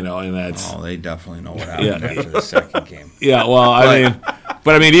 And that's... Oh, they definitely know what happened after the second game. Yeah, well, I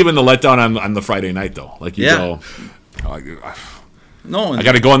mean, even the letdown on the Friday night, though. Go... No, I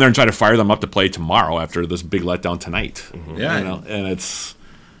got to go in there and try to fire them up to play tomorrow after this big letdown tonight. Mm-hmm. Yeah, and it's.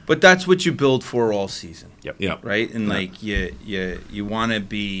 But that's what you build for all season. Yep. Right, and you want to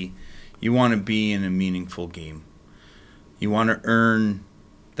be in a meaningful game. You want to earn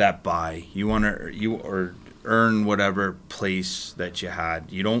that bye. You want to earn whatever place that you had.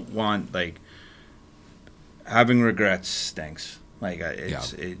 You don't want, like, having regrets stinks. Like,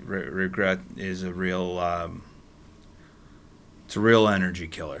 regret is a real it's a real energy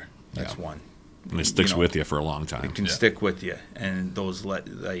killer. That's one. And it sticks with you for a long time. It can stick with you. And those,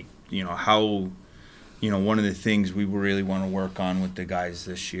 how, one of the things we really want to work on with the guys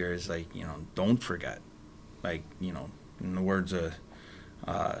this year is, like, don't forget. Like, in the words of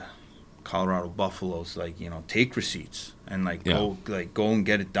Colorado Buffaloes, like, take receipts and, like, go and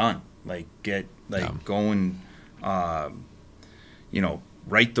get it done. Like, go and,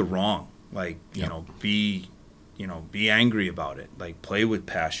 right the wrong. Like, be angry about it. Like, play with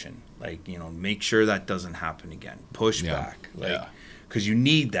passion. Like, make sure that doesn't happen again. Push back. Like, because you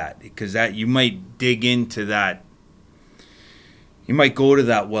need that. Because that, you might dig into that. You might go to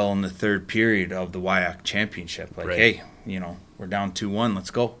that well in the third period of the WIAC championship. Like, hey, we're down 2-1.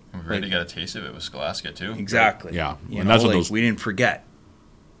 Let's go. We've already got a taste of it with Scholastica too. Exactly. Yeah. And that's what we didn't forget.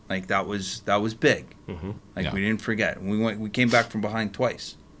 Like, that was big. Mm-hmm. Like, we didn't forget. We came back from behind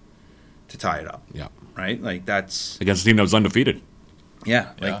twice to tie it up. Yeah. Right? Like, that's against a team that was undefeated.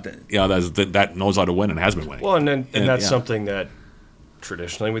 Yeah. That knows how to win and has been winning. Well, and that's something that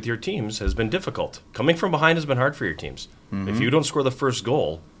traditionally with your teams has been difficult. Coming from behind has been hard for your teams. Mm-hmm. If you don't score the first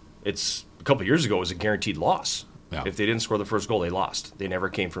goal, it's a couple of years ago it was a guaranteed loss. Yeah. If they didn't score the first goal, they lost. They never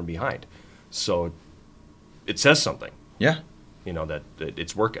came from behind. So it says something. Yeah. That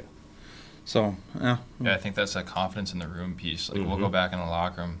it's working. So, yeah, I think that's that confidence in the room piece. Like, we'll go back in the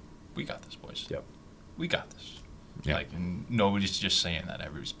locker room. We got this, boys. Yep. We got this. Yeah. Like, and nobody's just saying that.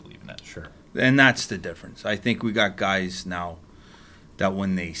 Everybody's believing that. Sure. And that's the difference. I think we got guys now that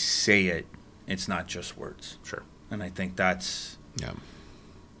when they say it, it's not just words. Sure. And I think that's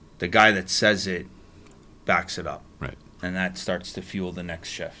the guy that says it backs it up. Right. And that starts to fuel the next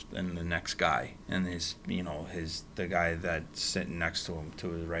shift and the next guy and the guy that's sitting next to him, to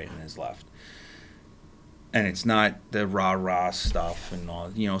his right and his left. And it's not the rah-rah stuff and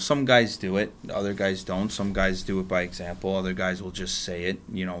all. Some guys do it, other guys don't. Some guys do it by example. Other guys will just say it.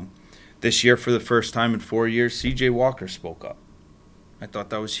 This year for the first time in 4 years, C.J. Walker spoke up. I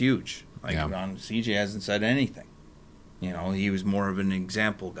thought that was huge. C.J. hasn't said anything. He was more of an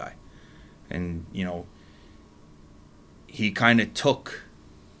example guy. And, he kind of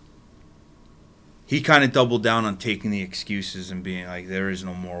doubled down on taking the excuses and being like, there is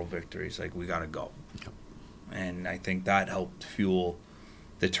no moral victories. Like, we got to go. Yep. And I think that helped fuel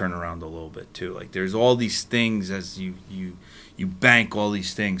the turnaround a little bit too. Like, there's all these things as you bank all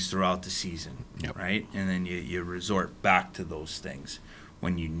these things throughout the season, right? And then you resort back to those things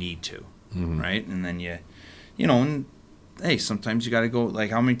when you need to, right? And then and hey, sometimes you got to go.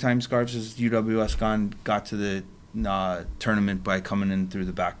 Like, how many times, Garves, has UWS got to the tournament by coming in through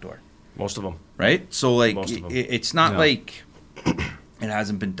the back door? Most of them. Right? So, like, it's not like it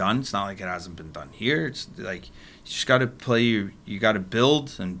hasn't been done. It's not like it hasn't been done here. It's like you just got to play. You got to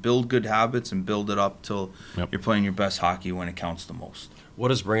build good habits and build it up till you're playing your best hockey when it counts the most. What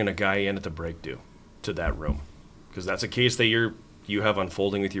does bringing a guy in at the break do to that room? Because that's a case that you have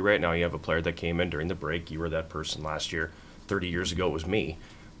unfolding with you right now. You have a player that came in during the break. You were that person last year. 30 years ago it was me.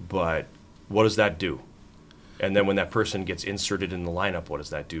 But what does that do? And then when that person gets inserted in the lineup, what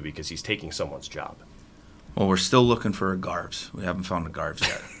does that do? Because he's taking someone's job. Well, we're still looking for a Garves. We haven't found a Garves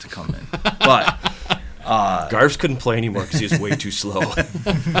yet to come in. But Garves couldn't play anymore because he was way too slow.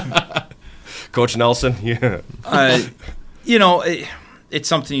 Coach Nelson, it's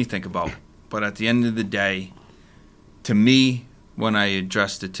something you think about. But at the end of the day, to me, when I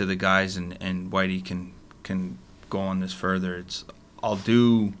addressed it to the guys, and Whitey can go on this further, it's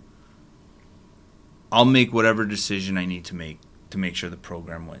I'll make whatever decision I need to make sure the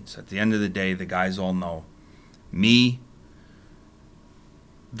program wins. At the end of the day, the guys all know me,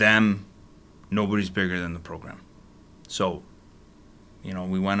 them, nobody's bigger than the program. So,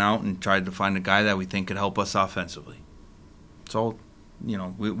 we went out and tried to find a guy that we think could help us offensively. It's all,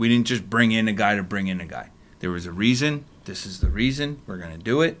 we didn't just bring in a guy to bring in a guy. There was a reason. This is the reason. We're going to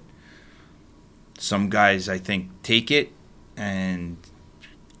do it. Some guys, I think, take it and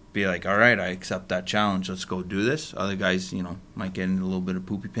be like, all right, I accept that challenge. Let's go do this. Other guys, might get in a little bit of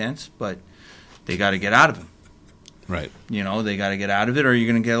poopy pants, but they got to get out of it. Right. They got to get out of it or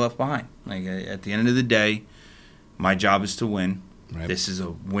you're going to get left behind. Like, at the end of the day, my job is to win. Right. This is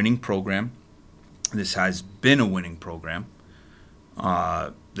a winning program. This has been a winning program.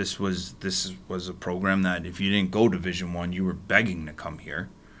 This was a program that if you didn't go Division I, you were begging to come here.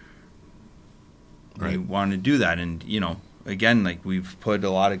 Right. We wanted to do that. And, again, like, we've put a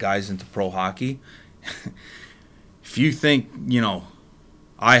lot of guys into pro hockey. if you think,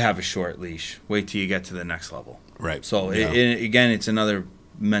 I have a short leash, wait till you get to the next level. Right. So, again, it's another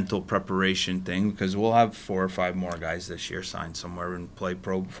mental preparation thing because we'll have 4 or 5 more guys this year sign somewhere and play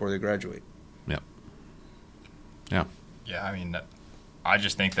pro before they graduate. Yep. Yeah. Yeah, I mean, I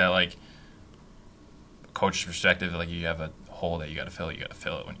just think that, like, coach's perspective, like, you have a hole that you got to fill it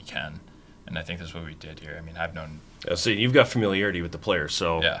when you can. And I think that's what we did here. I mean, I've known... So you've got familiarity with the player,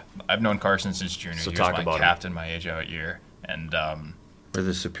 so... Yeah, I've known Carson since junior. So he talk was my about captain my age-out year. And... We're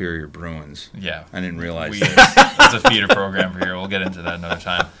the Superior Bruins. Yeah. I didn't realize It's a feeder program for here. We'll get into that another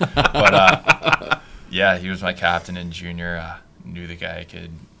time. But, yeah, he was my captain in junior. Knew the guy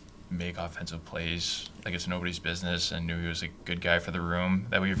could make offensive plays like it's nobody's business, and knew he was a good guy for the room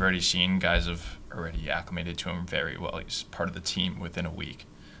that we've already seen. Guys have already acclimated to him very well. He's part of the team within a week,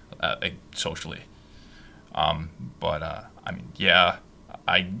 like socially. But I mean, yeah,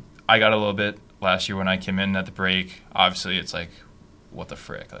 I got a little bit last year when I came in at the break. Obviously, it's like, what the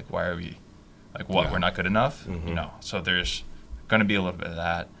frick? Like, why are we, like, what? Yeah. We're not good enough? Mm-hmm. So there's going to be a little bit of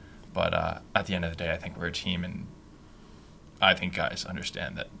that. But at the end of the day, I think we're a team, and I think guys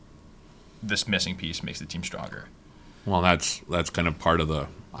understand that this missing piece makes the team stronger. Well, that's kind of part of the.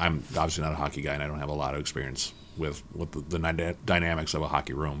 I'm obviously not a hockey guy, and I don't have a lot of experience with the dynamics of a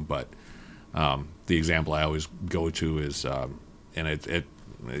hockey room. But the example I always go to is, and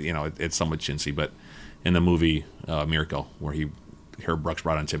it's somewhat chintzy, but in the movie Miracle, where Herb Brooks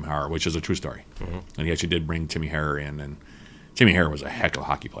brought on Tim Hauer, which is a true story, and he actually did bring Timmy Hauer in, and Timmy Hauer was a heck of a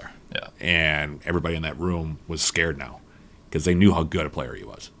hockey player. Yeah, and everybody in that room was scared now because they knew how good a player he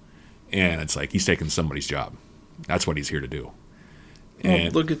was, and it's like he's taking somebody's job. That's what he's here to do.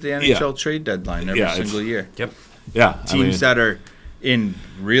 And look at the NHL trade deadline every single year. Yep. Yeah. Teams that are in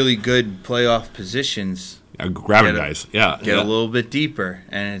really good playoff positions grabbing guys. Get a little bit deeper.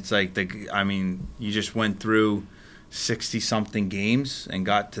 And it's like, you just went through 60-something games and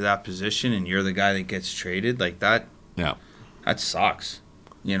got to that position, and you're the guy that gets traded. Like that. Yeah. That sucks.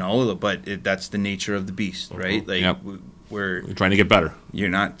 But that's the nature of the beast, right? Like we're trying to get better. You're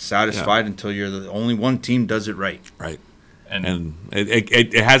not satisfied until you're the only one team does it right. Right. And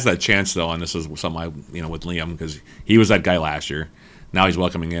it has that chance though, and this is something with Liam, because he was that guy last year. Now he's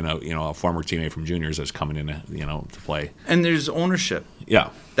welcoming in a former teammate from juniors that's coming in to play. And there's ownership. Yeah.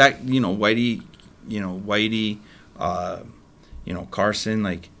 That Whitey, Carson,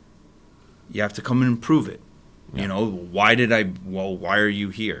 like you have to come in and prove it. Yeah. Why are you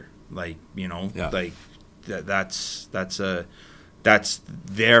here? Like like that's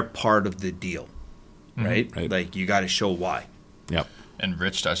their part of the deal. Right? Like, you got to show why. Yep. And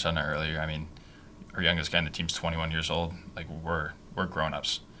Rich touched on it earlier. I mean, our youngest guy in the team's 21 years old. Like, we're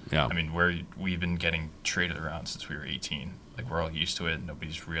grown-ups. Yeah. I mean, we've been getting traded around since we were 18. Like, we're all used to it.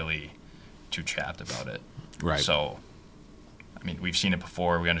 Nobody's really too chapped about it. Right. So, I mean, we've seen it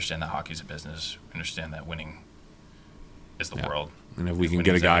before. We understand that hockey's a business. We understand that winning is the world. And if we can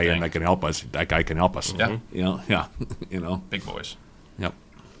get a guy in that can help us, that guy can help us. Yeah. Big boys. Yep.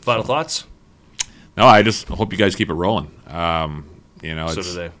 Final thoughts? No, I just hope you guys keep it rolling. So do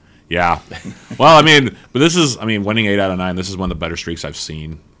they. Yeah. Well, but this is, winning 8 out of 9, this is one of the better streaks I've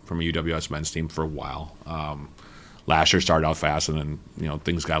seen from a UWS men's team for a while. Last year started out fast, and then,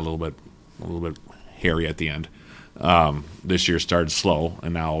 things got a little bit hairy at the end. This year started slow,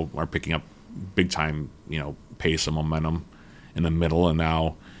 and now are picking up big time, pace and momentum in the middle. And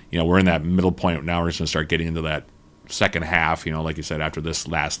now, we're in that middle point. Now we're just going to start getting into that second half, like you said, after this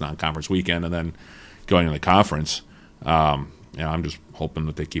last non-conference weekend, and then going to the conference. I'm just hoping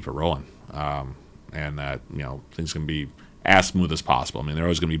that they keep it rolling, and that things can be as smooth as possible. There are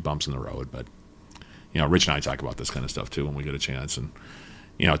always going to be bumps in the road, but Rich and I talk about this kind of stuff too when we get a chance. And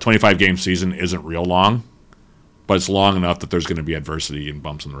 25 game season isn't real long, but it's long enough that there's going to be adversity and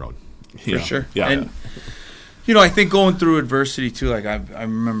bumps in the road. For sure. Yeah. And I think going through adversity too. Like I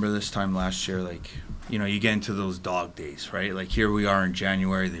remember this time last year, like. You get into those dog days, right? Like here we are in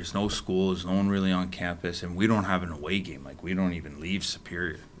January. There's no school. There's no one really on campus, and we don't have an away game. Like we don't even leave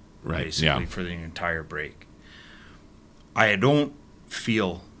Superior, basically, for the entire break. I don't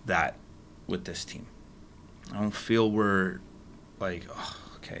feel that with this team. I don't feel we're like,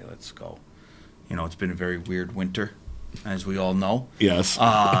 okay, let's go. It's been a very weird winter, as we all know. Yes.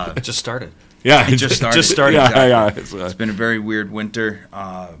 It just started. Yeah, it just started. Exactly. Yeah. It's been a very weird winter.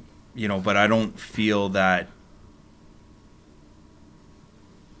 But I don't feel that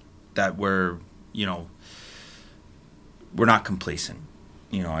we're, we're not complacent.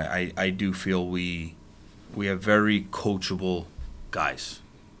 I do feel we have very coachable guys,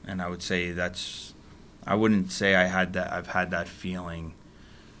 and I would say I wouldn't say I've had that feeling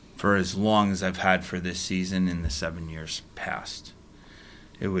for as long as I've had for this season in the 7 years past.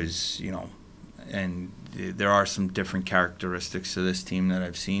 It was, and there are some different characteristics to this team that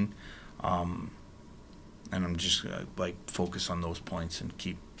I've seen. And I'm just focus on those points and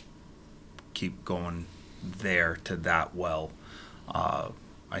keep going there to that well.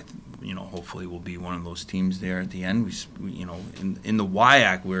 Hopefully we'll be one of those teams there at the end. In the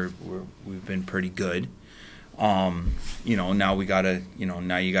WIAC we've been pretty good. Now we gotta,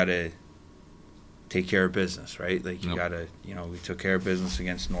 now you gotta take care of business, right? Like you gotta, we took care of business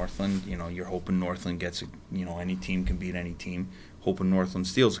against Northland. You're hoping Northland gets, any team can beat any team. Hoping Northland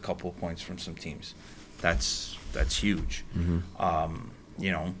steals a couple of points from some teams. That's huge.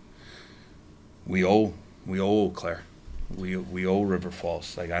 Mm-hmm. We owe Eau Claire. We owe River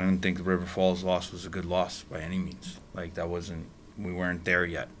Falls. I didn't think the River Falls loss was a good loss by any means. We weren't there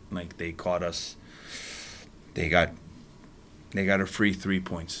yet. They caught us. They got a free 3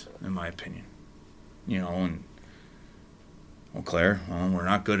 points, in my opinion. And Eau Claire, we're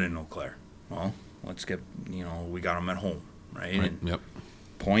not good in Eau Claire. Well, let's get, we got them at home, right? And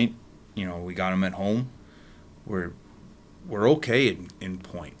Point, we got them at home. We're okay in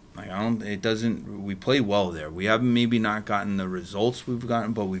Point. We play well there. We haven't maybe not gotten the results we've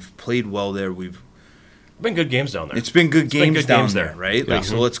gotten, but we've played well there. Been good games down there. It's been good games down there, right? Yeah.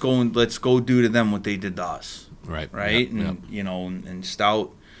 So let's go do to them what they did to us. Right. And and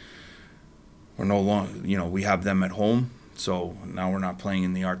Stout, we're no longer, we have them at home. So now we're not playing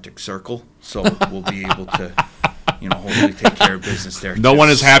in the Arctic Circle. So we'll be able to hopefully take care of business there. No one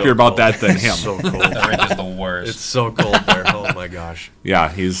is happier about that than him. It's so cold. That rink is the worst. It's so cold there. Oh my gosh.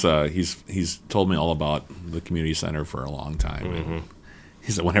 Yeah, he's told me all about the community center for a long time. Mm-hmm. And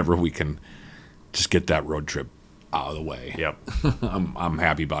he said whenever we can just get that road trip out of the way. Yep. I'm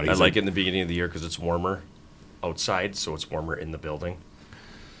happy about it. I like it in the beginning of the year because it's warmer outside, so it's warmer in the building.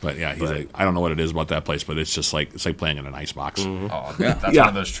 But yeah, I don't know what it is about that place, but it's just it's like playing in an ice box. Mm-hmm. Oh, that's one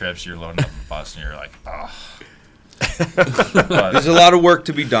of those trips you're loading up the bus and you're like, oh. There's a lot of work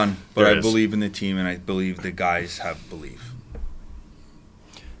to be done, but There I is. believe in the team, and I believe the guys have belief.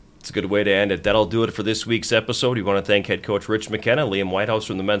 It's a good way to end it. That'll do it for this week's episode. We want to thank head coach Rich McKenna, Liam Whitehouse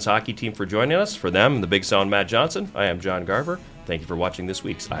from the men's hockey team for joining us. For them and the big sound Matt Johnson, I am John Garver. Thank you for watching this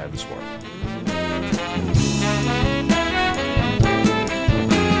week's Eye of the Swarm.